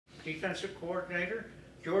defensive coordinator,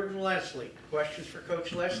 Jordan Lesley. Questions for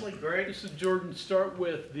Coach Lesley? Greg? This is Jordan. Start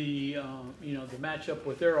with the the matchup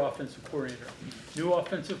with their offensive coordinator. New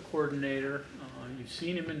offensive coordinator. You've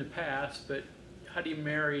seen him in the past, but how do you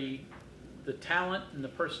marry the talent and the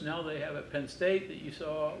personnel they have at Penn State that you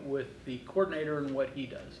saw with the coordinator and what he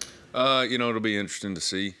does? It'll be interesting to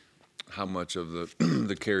see how much of the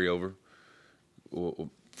the carryover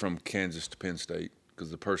from Kansas to Penn State,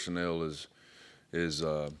 because the personnel is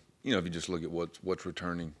if you just look at what's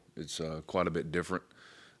returning, it's quite a bit different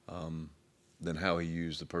than how he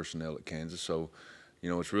used the personnel at Kansas. So,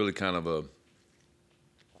 it's really kind of a,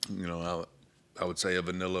 I would say a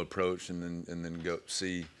vanilla approach, and then go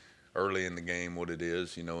see early in the game what it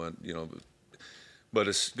is, but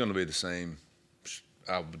it's going to be the same.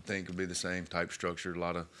 I would think it'll be the same type structure. A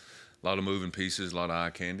lot of moving pieces, a lot of eye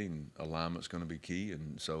candy, and alignment's going to be key.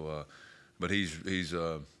 And so, but he's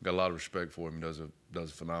got a lot of respect for him. He does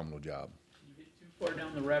a phenomenal job. You get too far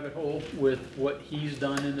down the rabbit hole with what he's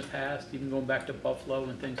done in the past, even going back to Buffalo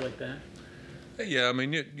and things like that? Yeah, I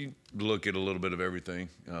mean, you look at a little bit of everything,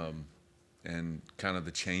 and kind of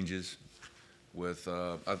the changes. With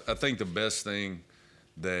I think the best thing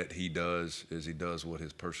that he does is he does what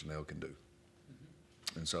his personnel can do.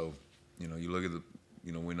 Mm-hmm. And so, you look at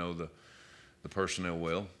we know the personnel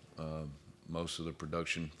well. Most of the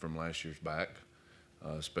production from last year's back,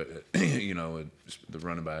 the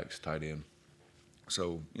running backs, tight end.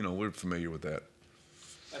 So, we're familiar with that.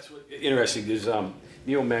 That's what interesting is.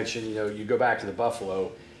 Neil mentioned, you go back to the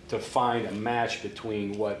Buffalo to find a match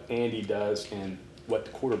between what Andy does and what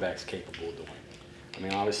the quarterback's capable of doing. I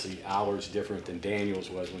mean, obviously, Aller's different than Daniels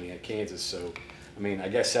was when he had Kansas. So, I mean, I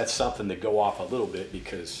guess that's something to go off a little bit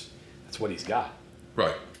because that's what he's got.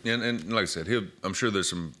 Right. And like I said, I'm sure there's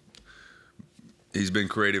some – he's been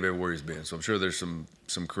creative everywhere he's been. So I'm sure there's some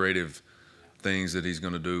creative things that he's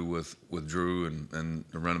going to do with Drew and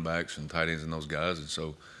the running backs and tight ends and those guys. And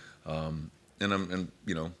so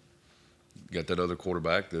got that other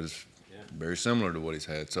quarterback that's very similar to what he's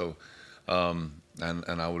had. So and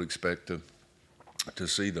I would expect to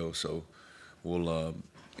see those. So we'll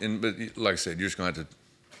but like I said, you're just going to have to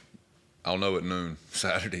 – I'll know at noon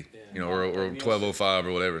Saturday, or 12:05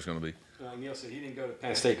 or whatever it's going to be. Neil said he didn't go to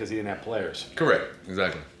Penn State because he didn't have players. Correct.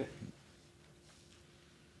 Exactly.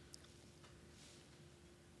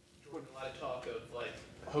 Jordan, a lot of talk of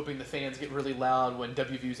hoping the fans get really loud when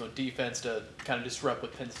WVU's on defense to kind of disrupt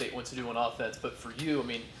what Penn State wants to do on offense. But for you, I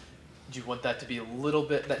mean, do you want that to be a little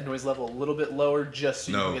bit, that noise level a little bit lower, just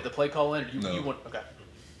so you can get the play call in? Or you want? Okay.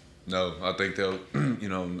 No, I think they'll,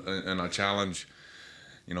 and I challenge,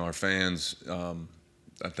 our fans.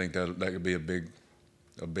 I think that could be a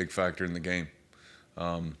big factor in the game.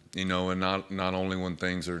 And not only when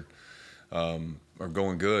things are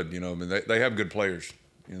going good. I mean, they have good players.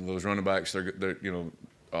 Those running backs, they're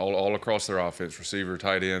all across their offense, receiver,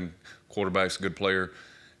 tight end, quarterback's a good player,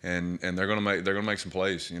 and they're gonna make some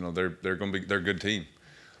plays. They're a good team.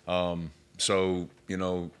 So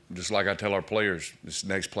just like I tell our players, this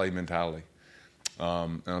next play mentality.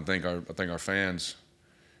 And I think our fans,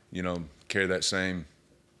 carry that same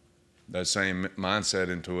mindset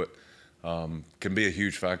into it. Can be a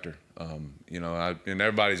huge factor. And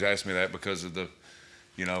everybody's asked me that because of the,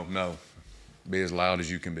 no, be as loud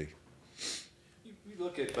as you can be. You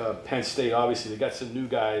look at Penn State, obviously they got some new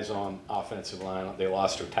guys on offensive line. They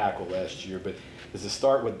lost their tackle last year, but does it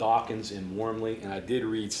start with Dawkins and Wormley? And I did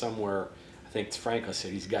read somewhere, I think Franklin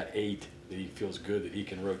said he's got 8 that he feels good that he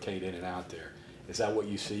can rotate in and out there. Is that what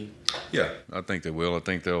you see? Yeah, I think they will. I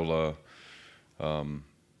think they'll I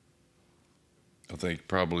think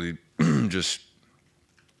probably just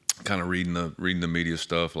kind of reading the media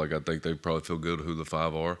stuff. Like I think they probably feel good who the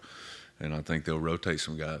 5 are, and I think they'll rotate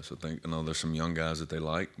some guys. I know there's some young guys that they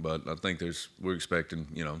like, but I think we're expecting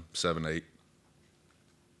 7, 8.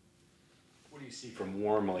 What do you see from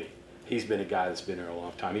Wormley? He's been a guy that's been there a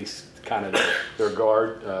long time. He's kind of their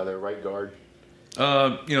guard, their right guard.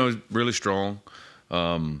 He's really strong.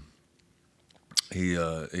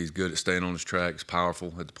 He's good at staying on his track. He's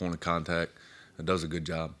powerful at the point of contact. And does a good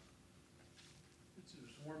job. It's as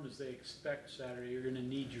warm as they expect Saturday. You're going to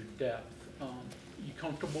need your depth. You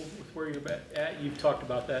comfortable with where you're at? You've talked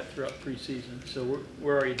about that throughout preseason. So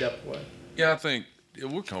where are you depth-wise? Yeah, I think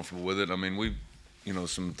we're comfortable with it. I mean, we've,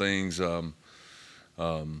 some things.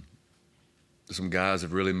 Some guys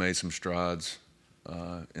have really made some strides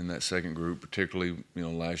in that second group, particularly,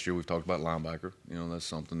 last year we've talked about linebacker. That's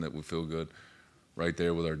something that we feel good right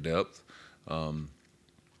there with our depth.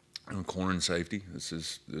 Corner and safety, this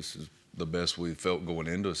is the best we've felt going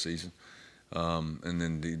into a season. And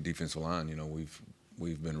then the defensive line,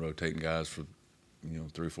 we've been rotating guys for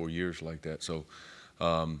 3 or 4 years like that. So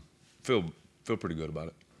feel pretty good about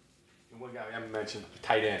it. And one guy we haven't mentioned,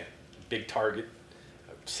 tight end, big target,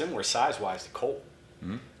 similar size-wise to Cole.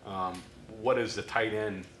 What is the tight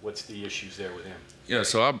end? What's the issues there with him? Yeah,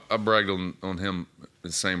 so I bragged on him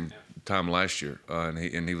the same time last year, and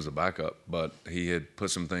he was a backup, but he had put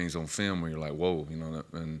some things on film where you're like, whoa,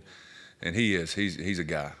 and he's a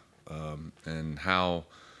guy, and how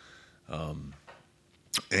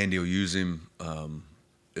Andy will use him.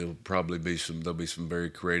 It'll probably be there'll be some very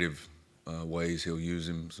creative ways he'll use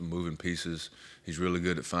him, some moving pieces. He's really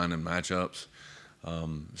good at finding matchups.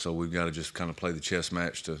 So we've got to just kind of play the chess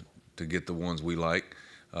match to get the ones we like.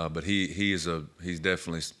 But he's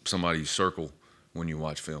definitely somebody you circle when you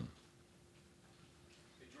watch film.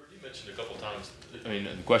 Hey, George, you mentioned a couple times, I mean,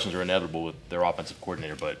 the questions are inevitable with their offensive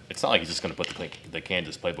coordinator, but it's not like he's just going to put the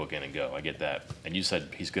Kansas playbook in and go. I get that. And you said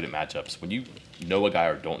he's good at matchups. When you know a guy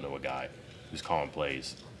or don't know a guy who's calling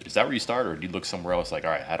plays, is that where you start, or do you look somewhere else like,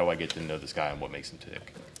 all right, how do I get to know this guy and what makes him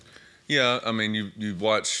tick? Yeah, I mean, you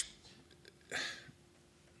watch.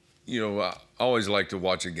 I always like to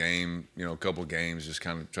watch a game, a couple of games, just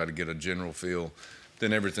kind of try to get a general feel.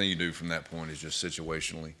 Then everything you do from that point is just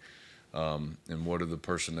situationally. And what are the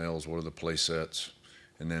personnels, what are the play sets?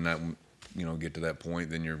 And then that, get to that point,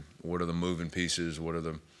 then what are the moving pieces, what are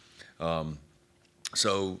the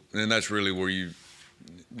so then that's really where you,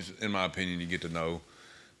 in my opinion, you get to know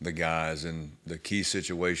the guys and the key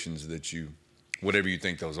situations that whatever you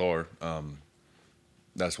think those are,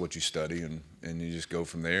 that's what you study, and you just go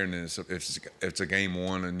from there. And then if it's a game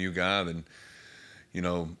one, a new guy, then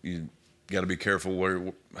you got to be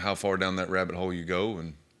careful how far down that rabbit hole you go,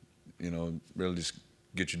 and really just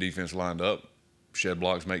get your defense lined up, shed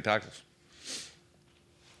blocks, make tackles.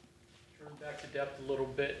 Turn back to depth a little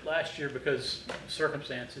bit. Last year, because of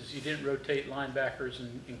circumstances, you didn't rotate linebackers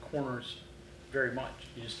and corners very much.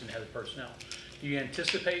 You just didn't have the personnel. Do you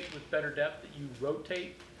anticipate with better depth that you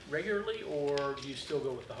rotate regularly, or do you still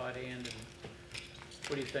go with the hot hand? And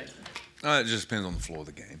what do you think? It just depends on the flow of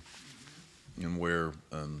the game and where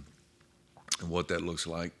and what that looks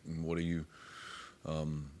like, and what you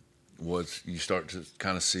start to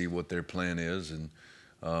kind of see what their plan is, and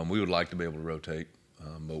we would like to be able to rotate,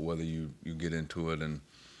 but whether you get into it and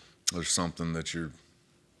there's something that you're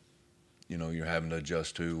having to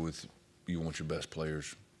adjust to with, you want your best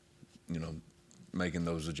players, making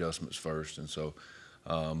those adjustments first, and so.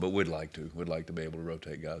 But we'd like to be able to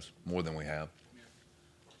rotate guys more than we have.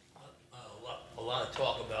 A lot of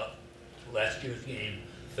talk about last year's game,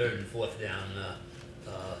 3rd and 4th down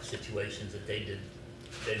situations that they did.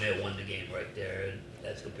 They may have won the game right there,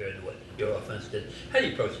 as compared to what your offense did. How do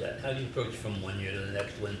you approach that? How do you approach from one year to the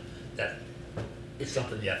next when that is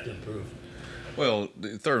something you have to improve? Well, the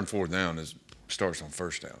 3rd and 4th down starts on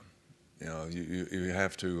 1st down. You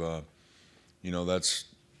have to. That's.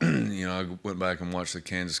 I went back and watched the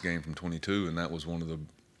Kansas game from 22, and that was one of the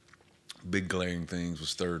big glaring things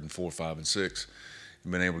was 3rd and 4, 5, and 6.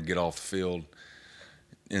 And being able to get off the field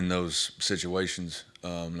in those situations.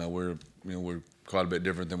 Now we're quite a bit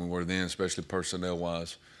different than we were then, especially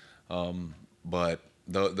personnel-wise. But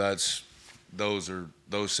those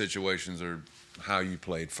situations are how you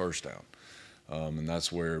played 1st down, and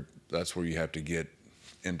that's where you have to get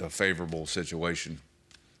into a favorable situation.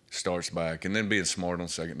 Starts back, and then being smart on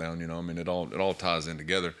 2nd down. It all ties in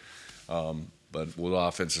together. But what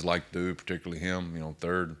offenses like to do, particularly him,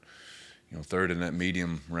 3rd in that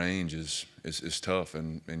medium range is tough,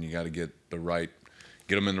 and you got to get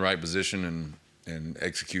them in the right position and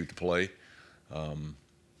execute the play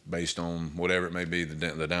based on whatever it may be,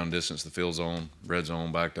 the down distance, the field zone, red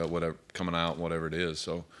zone, backed up, whatever, coming out, whatever it is.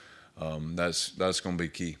 So that's going to be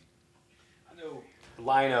key.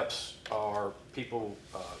 Lineups are people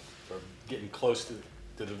are getting close to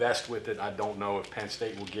the vest with it. I don't know if Penn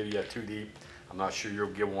State will give you a 2 deep. I'm not sure you'll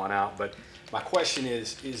give one out. But my question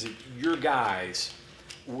is it your guys,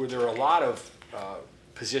 were there a lot of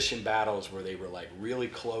position battles where they were like really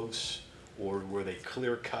close, or were they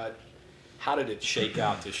clear cut? How did it shake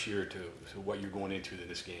out this year to what you're going into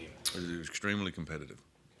this game? It was extremely competitive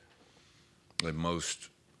at most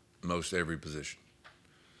every position.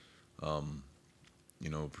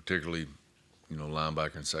 Particularly,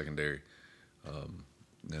 linebacker and secondary,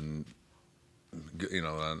 and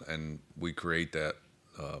we create that.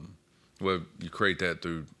 You create that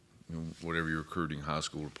through whatever you're recruiting, high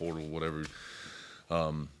school, portal, whatever.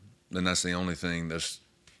 And that's the only thing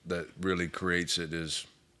that really creates it is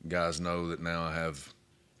guys know that now I have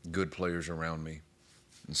good players around me,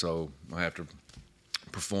 and so I have to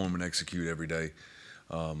perform and execute every day.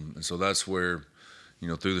 And so that's where.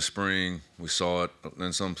 Through the spring, we saw it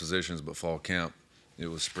in some positions, but fall camp, it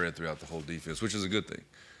was spread throughout the whole defense, which is a good thing.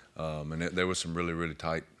 And there was some really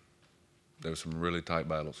tight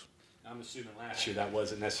battles. I'm assuming last year that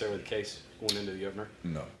wasn't necessarily the case going into the opener.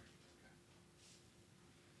 No.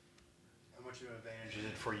 How much of an advantage is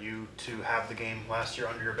it for you to have the game last year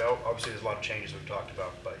under your belt? Obviously, there's a lot of changes we've talked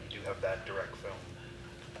about, but you do have that direct film.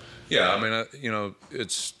 Yeah, I mean, I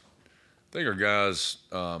think our guys,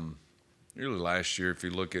 really last year, if you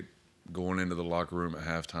look at going into the locker room at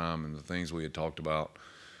halftime and the things we had talked about,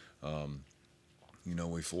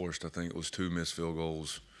 we forced, I think it was 2 missed field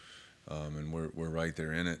goals, and we're right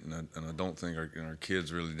there in it. And I don't think our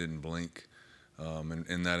kids really didn't blink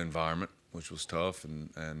in that environment, which was tough.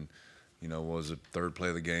 And was the third play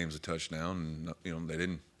of the game was a touchdown, and they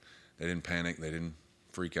didn't panic, they didn't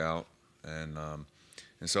freak out, and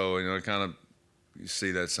so kind of you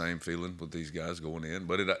see that same feeling with these guys going in,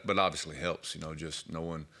 but it obviously helps, just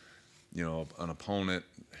knowing, an opponent.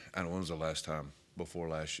 I don't know, when was the last time before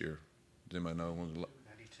last year? Does anybody know? When was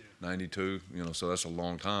 92. 92. So that's a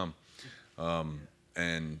long time,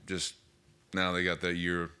 and just now they got that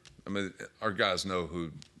year. I mean, our guys know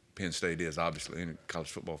who Penn State is, obviously, any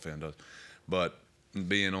college football fan does, but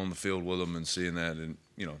being on the field with them and seeing that, and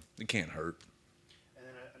it can't hurt. And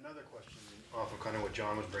then another question off of kind of what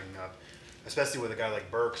John was bringing up, especially with a guy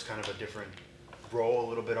like Burks, kind of a different role a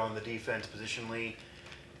little bit on the defense positionally.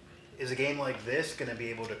 Is a game like this going to be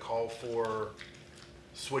able to call for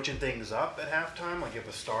switching things up at halftime? Like if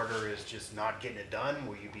a starter is just not getting it done,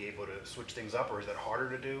 will you be able to switch things up, or is that harder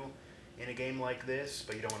to do in a game like this,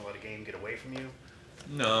 but you don't want to let a game get away from you?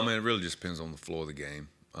 No, I mean, it really just depends on the flow of the game,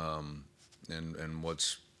 and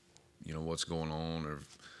what's going on, or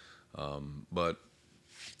but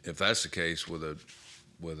if that's the case with a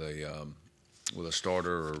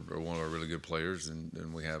starter or one of our really good players,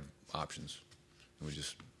 then we have options. We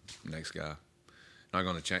just next guy. Not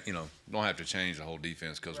going to change. Don't have to change the whole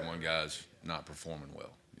defense because one guy's not performing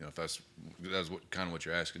well. If that's what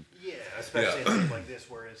you're asking. Yeah, especially in a game like this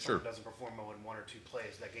where Sure. someone doesn't perform well in 1 or 2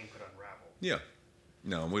 plays, that game could unravel. Yeah.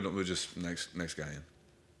 No, we don't. We're just next guy in.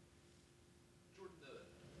 Jordan,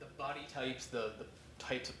 the body types, the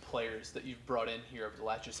types of players that you've brought in here over the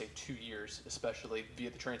last, just say, 2 years, especially via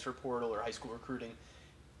the transfer portal or high school recruiting.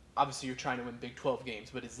 Obviously, you're trying to win Big 12 games,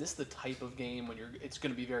 but is this the type of game when it's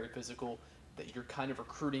going to be very physical, that you're kind of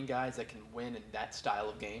recruiting guys that can win in that style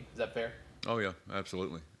of game? Is that fair? Oh yeah,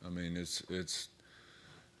 absolutely. I mean, it's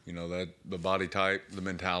that the body type, the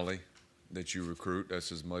mentality that you recruit.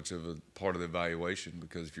 That's as much of a part of the evaluation,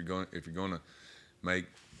 because if you're going to make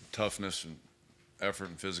toughness and effort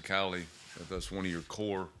and physicality, if that's one of your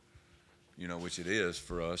core, which it is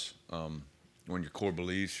for us, one of your core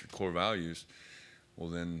beliefs, your core values, well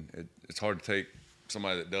then it's hard to take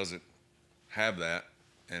somebody that doesn't have that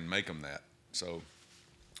and make them that. So,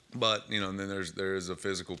 but and then there is a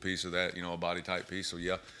physical piece of that, a body type piece. So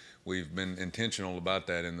yeah, we've been intentional about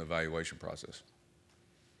that in the evaluation process.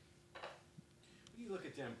 When you look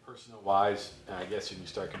at them personnel-wise, I guess when you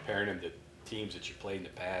start comparing them to teams that you played in the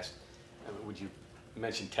past, would you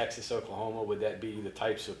mention Texas, Oklahoma? Would that be the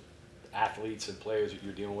types of athletes and players that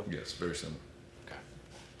you're dealing with? Yes, very similar. Okay.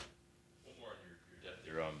 One more on your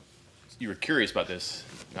depth. You were curious about this.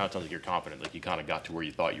 Now it sounds like you're confident, like you kind of got to where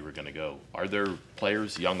you thought you were going to go. Are there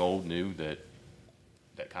players, young, old, new, that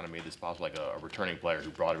kind of made this possible, like a returning player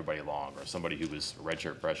who brought everybody along, or somebody who was a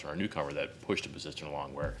redshirt freshman or a newcomer that pushed a position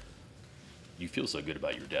along, where you feel so good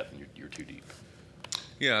about your depth and you're too deep?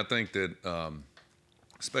 Yeah, I think that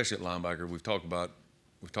especially at linebacker, we've talked about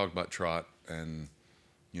Trot, and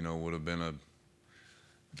would have been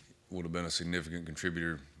a significant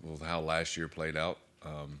contributor with how last year played out.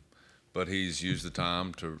 But he's used the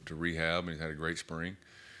time to rehab, and he's had a great spring.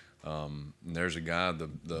 And there's a guy,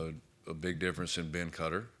 a big difference in Ben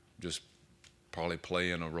Cutter, just probably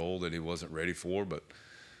playing a role that he wasn't ready for, but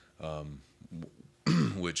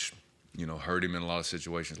which hurt him in a lot of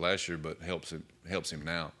situations last year, but helps him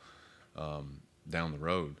now down the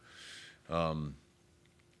road.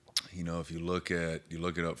 If you look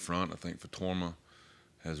at up front, I think Fatorma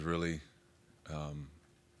has really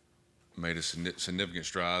made a significant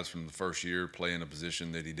strides from the first year playing a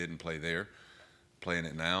position that he didn't play there, playing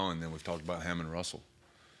it now. And then we've talked about Hammond Russell,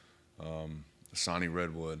 Sonny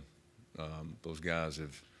Redwood. Those guys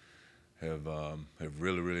have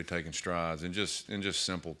really taken strides in just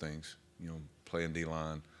simple things, playing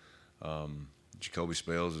D-line. Jacoby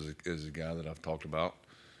Spells is a guy that I've talked about,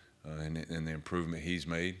 and the improvement he's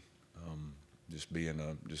made, just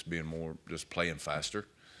playing faster,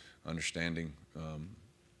 understanding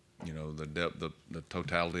the depth, the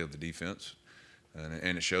totality of the defense,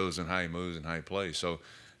 and it shows in how he moves and how he plays. So,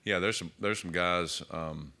 yeah, there's some guys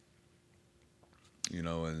you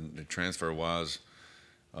know, and the transfer wise,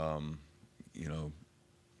 you know,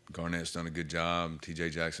 Garnett's done a good job. T.J.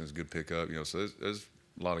 Jackson's a good pickup. You know, so there's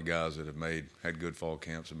a lot of guys that have had good fall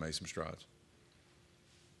camps and made some strides.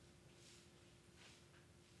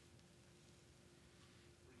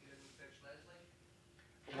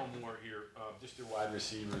 One more here, just your wide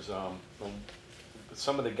receivers.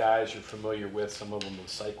 Some of the guys you're familiar with, some of them have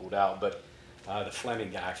cycled out, but the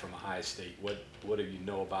Fleming guy from Ohio State, what do you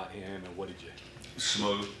know about him, and what did you?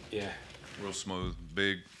 Smooth. Yeah. Real smooth,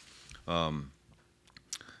 big,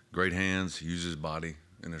 great hands, uses his body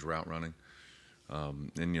in his route running.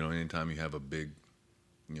 And, you know, anytime you have a big,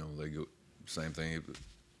 you know, they go, same thing. He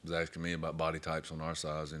was asking me about body types on our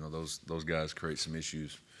size. You know, those guys create some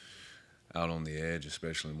issues out on the edge,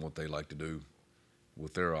 especially in what they like to do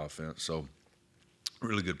with their offense. So,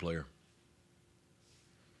 really good player.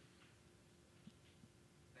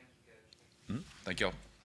 Thank you, Coach. Thank y'all.